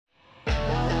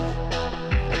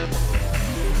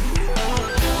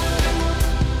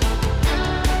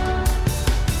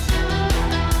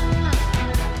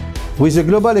With the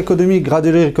global economy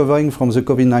gradually recovering from the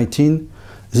COVID-19,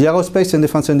 the aerospace and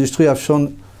defense industry have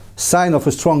shown signs of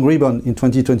a strong rebound in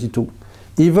 2022,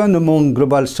 even among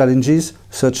global challenges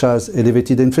such as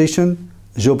elevated inflation,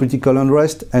 geopolitical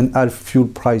unrest, and high fuel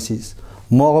prices.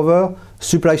 Moreover,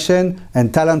 supply chain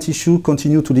and talent issues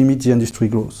continue to limit the industry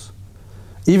growth.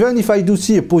 Even if I do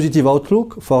see a positive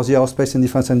outlook for the aerospace and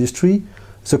defense industry,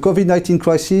 the COVID-19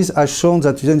 crisis has shown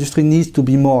that the industry needs to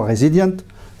be more resilient,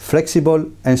 flexible,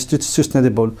 and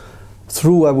sustainable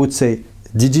through, I would say,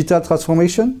 digital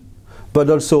transformation, but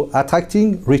also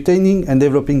attracting, retaining, and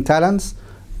developing talents,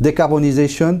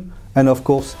 decarbonization, and of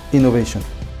course, innovation.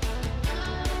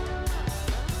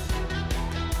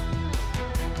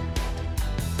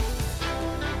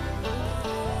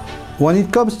 When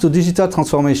it comes to digital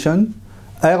transformation,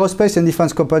 aerospace and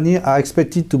defense companies are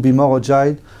expected to be more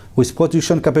agile with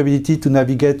production capability to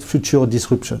navigate future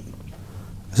disruption.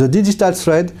 The digital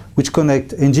thread, which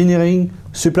connects engineering,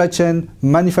 supply chain,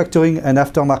 manufacturing, and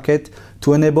aftermarket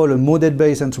to enable a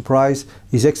model-based enterprise,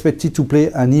 is expected to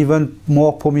play an even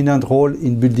more prominent role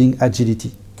in building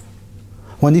agility.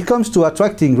 When it comes to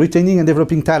attracting, retaining, and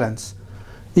developing talents,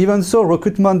 even though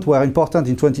recruitment were important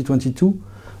in 2022,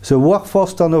 the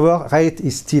workforce turnover rate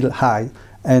is still high,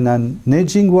 and an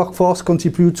aging workforce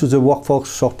contributes to the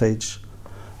workforce shortage.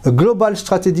 A global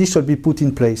strategy should be put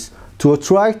in place to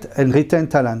attract and retain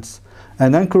talents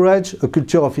and encourage a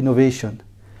culture of innovation.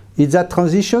 In that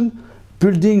transition,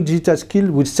 building digital skills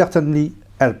will certainly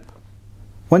help.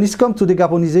 When it comes to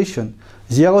decarbonization,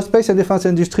 the aerospace and defense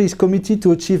industry is committed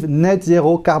to achieve net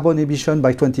zero carbon emission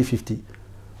by 2050.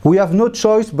 We have no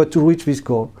choice but to reach this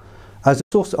goal. As a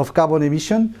source of carbon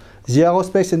emission, the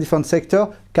aerospace and defense sector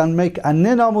can make an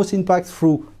enormous impact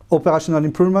through operational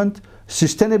improvement,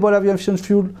 sustainable aviation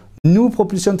fuel, new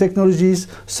propulsion technologies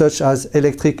such as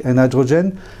electric and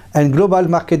hydrogen, and global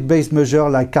market-based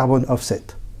measures like carbon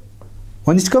offset.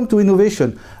 When it comes to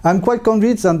innovation, I'm quite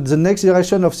convinced that the next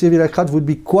generation of civil aircraft will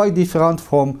be quite different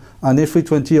from an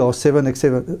A320 or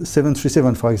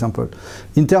 737, for example,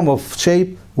 in terms of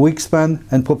shape, wingspan,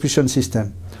 and propulsion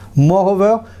system.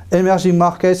 Moreover, emerging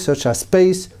markets such as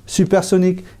space,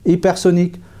 supersonic,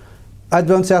 hypersonic,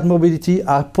 advanced air mobility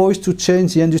are poised to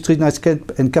change the industry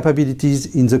landscape and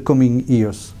capabilities in the coming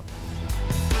years.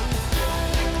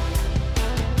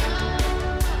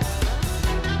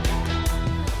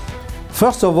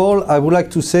 First of all, I would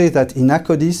like to say that in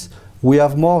Akkodis, we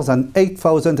have more than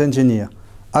 8,000 engineers,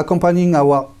 accompanying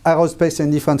our aerospace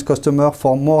and defense customers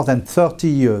for more than 30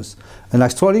 years. And I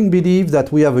strongly believe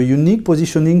that we have a unique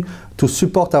positioning to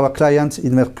support our clients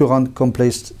in their current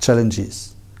complex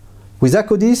challenges. With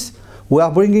Akkodis, we are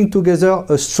bringing together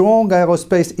a strong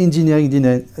aerospace engineering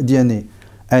DNA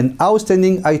and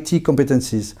outstanding IT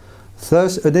competencies,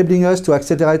 thus enabling us to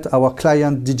accelerate our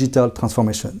client digital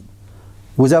transformation.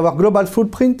 With our global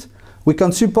footprint, we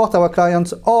can support our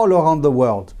clients all around the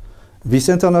world. This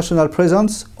international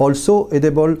presence also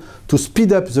enables to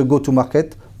speed up the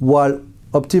go-to-market while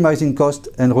optimizing cost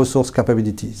and resource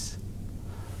capabilities.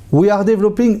 We are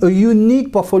developing a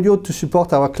unique portfolio to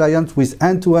support our clients with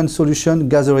end-to-end solutions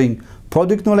gathering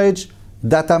product knowledge,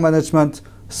 data management,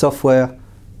 software,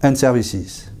 and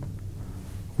services.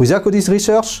 With Akkodis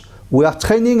Research, we are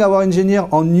training our engineers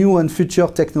on new and future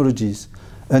technologies,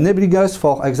 enabling us,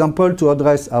 for example, to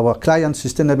address our clients'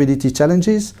 sustainability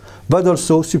challenges, but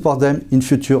also support them in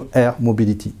future air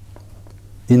mobility.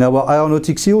 In our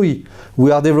aeronautics COE,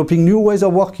 we are developing new ways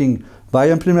of working by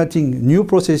implementing new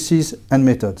processes and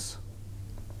methods.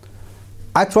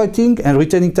 Attracting and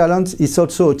retaining talent is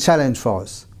also a challenge for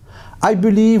us. I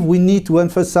believe we need to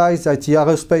emphasize that the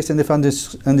aerospace and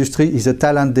defense industry is a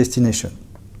talent destination.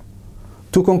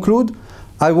 To conclude,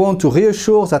 I want to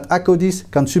reassure that Akkodis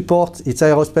can support its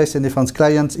aerospace and defense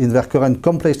clients in their current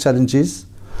complex challenges,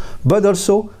 but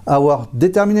also our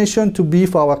determination to be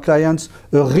for our clients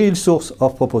a real source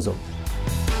of proposal.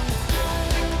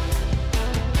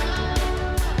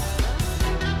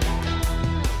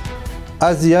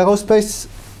 As the aerospace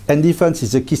and defense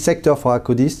is a key sector for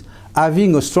Akkodis,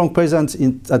 having a strong presence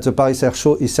at the Paris Air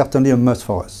Show is certainly a must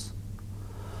for us.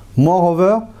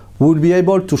 Moreover, we will be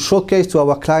able to showcase to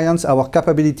our clients our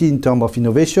capability in terms of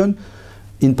innovation,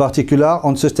 in particular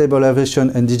on sustainable aviation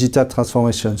and digital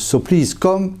transformation. So please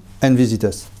come and visit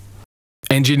us.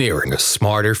 Engineering a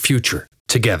smarter future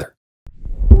together.